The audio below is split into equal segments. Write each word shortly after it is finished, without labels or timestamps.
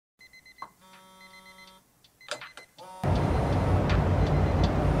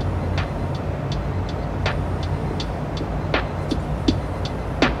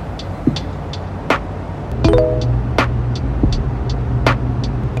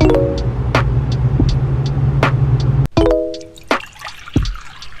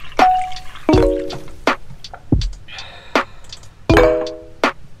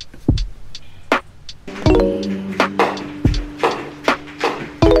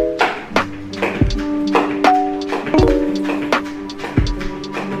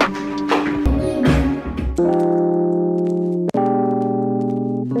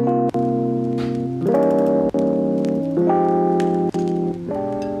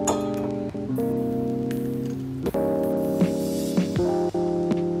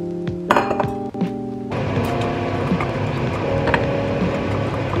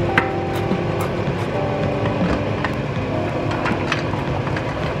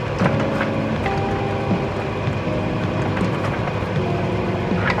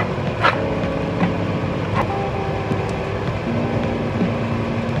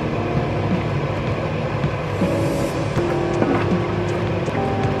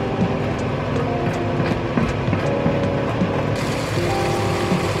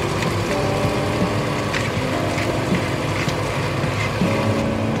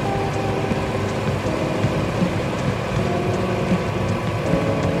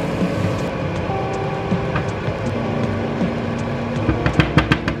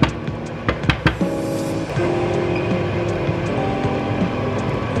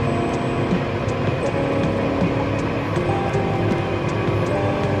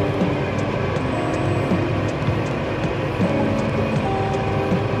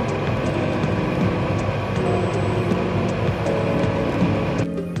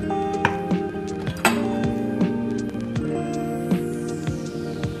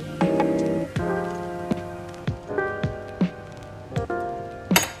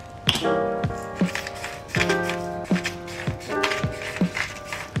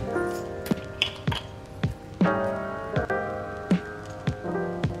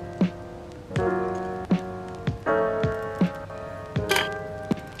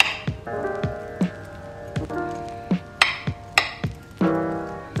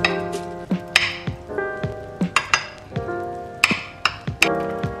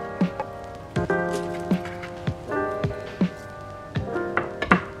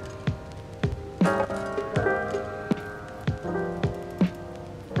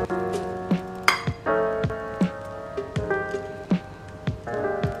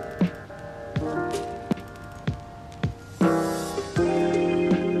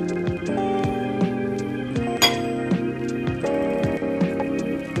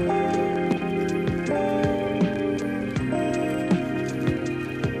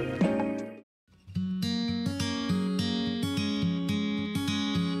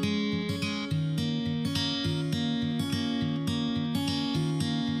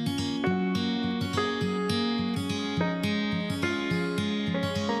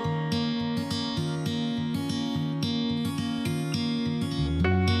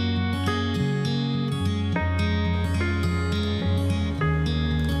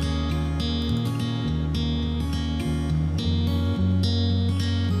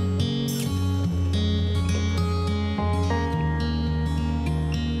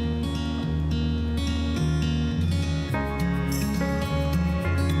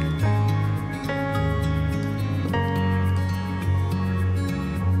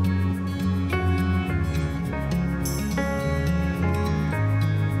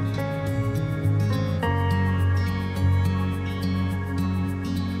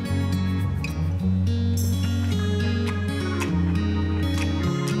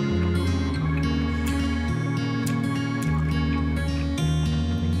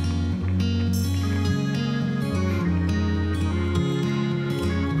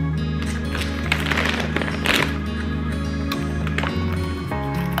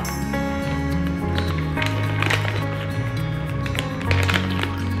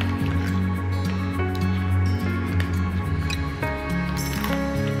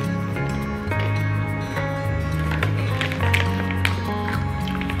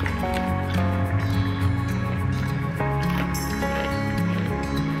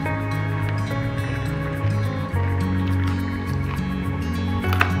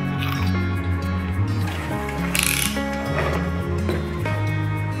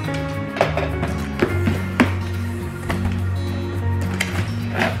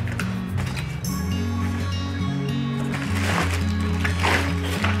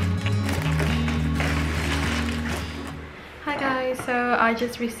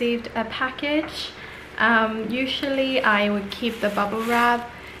just received a package. Usually I would keep the bubble wrap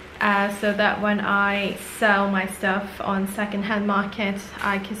so that when I sell my stuff on secondhand markets,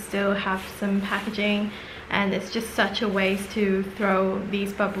 I can still have some packaging, and it's just such a waste to throw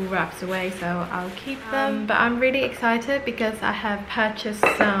these bubble wraps away, so I'll keep them. But I'm really excited because I have purchased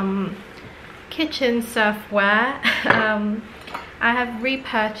some kitchen surfware. I have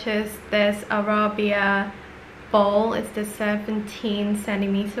repurchased this Arabia bowl. It's the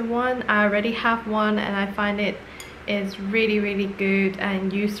 17cm one. I already have one and I find it is really good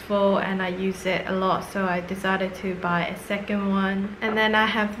and useful, and I use it a lot, so I decided to buy a second one. And then I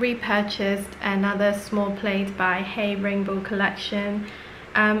have repurchased another small plate by Hey Rainbow Collection.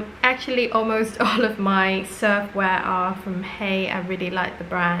 Actually almost all of my surfwear are from Hey. I really like the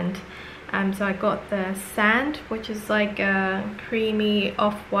brand. So I got the sand, which is like a creamy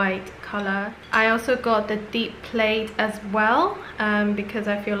off-white color. I also got the deep plate as well, because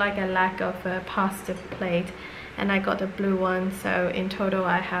I feel like I lack of a pasta plate, and I got the blue one, so in total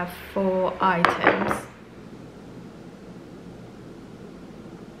I have 4 items.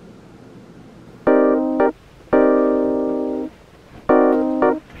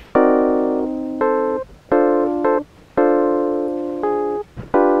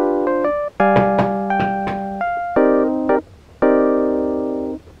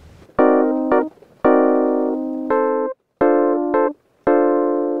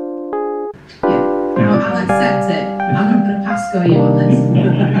 I'll accept it. I'm not going to pass go you on this.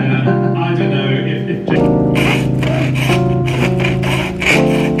 I don't know if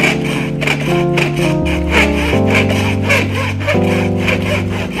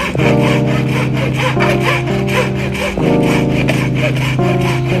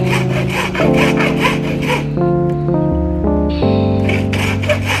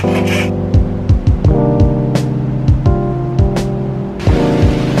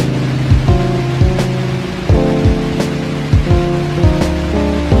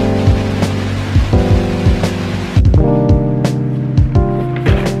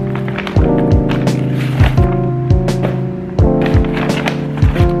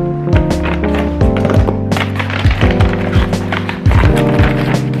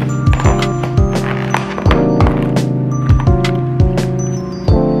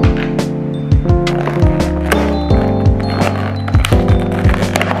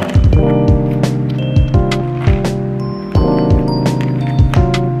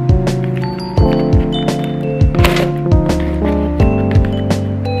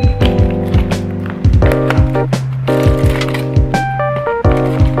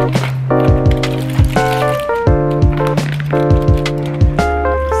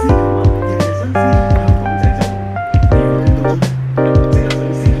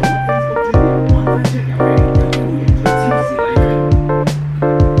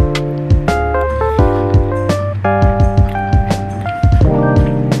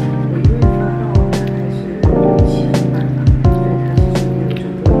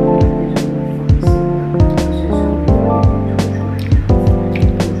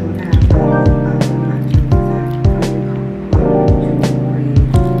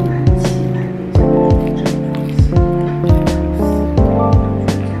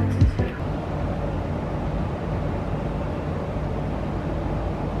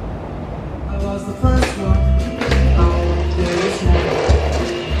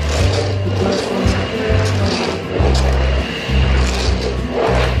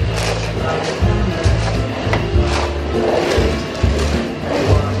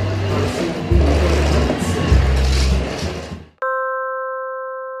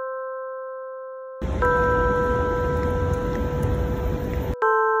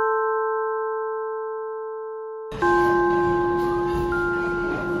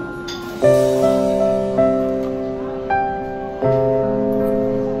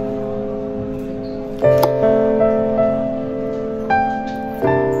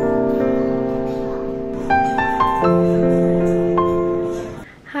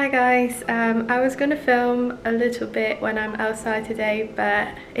I was gonna film a little bit when I'm outside today, but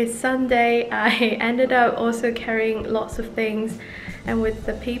it's Sunday. I ended up also carrying lots of things, and with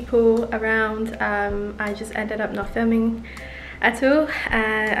the people around, I just ended up not filming at all.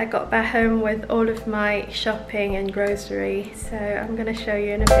 And I got back home with all of my shopping and grocery, so I'm gonna show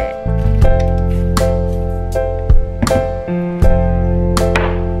you in a bit.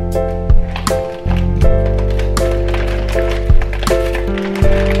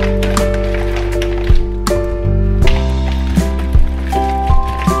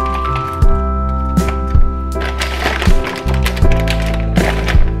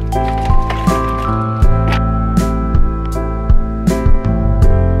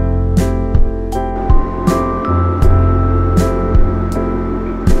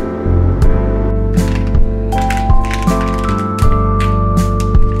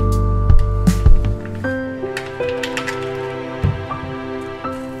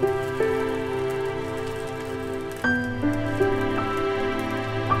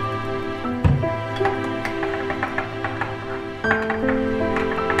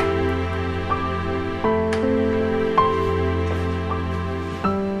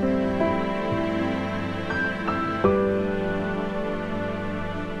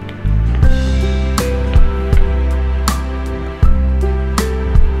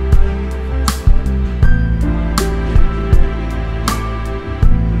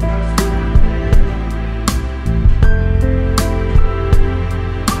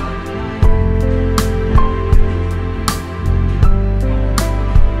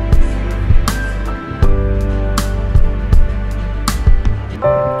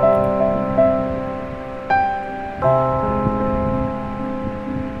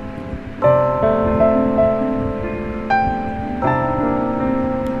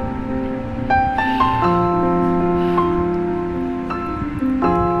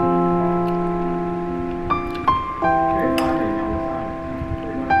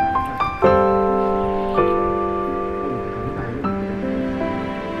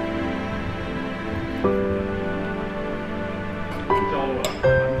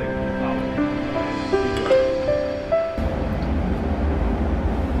 Bye.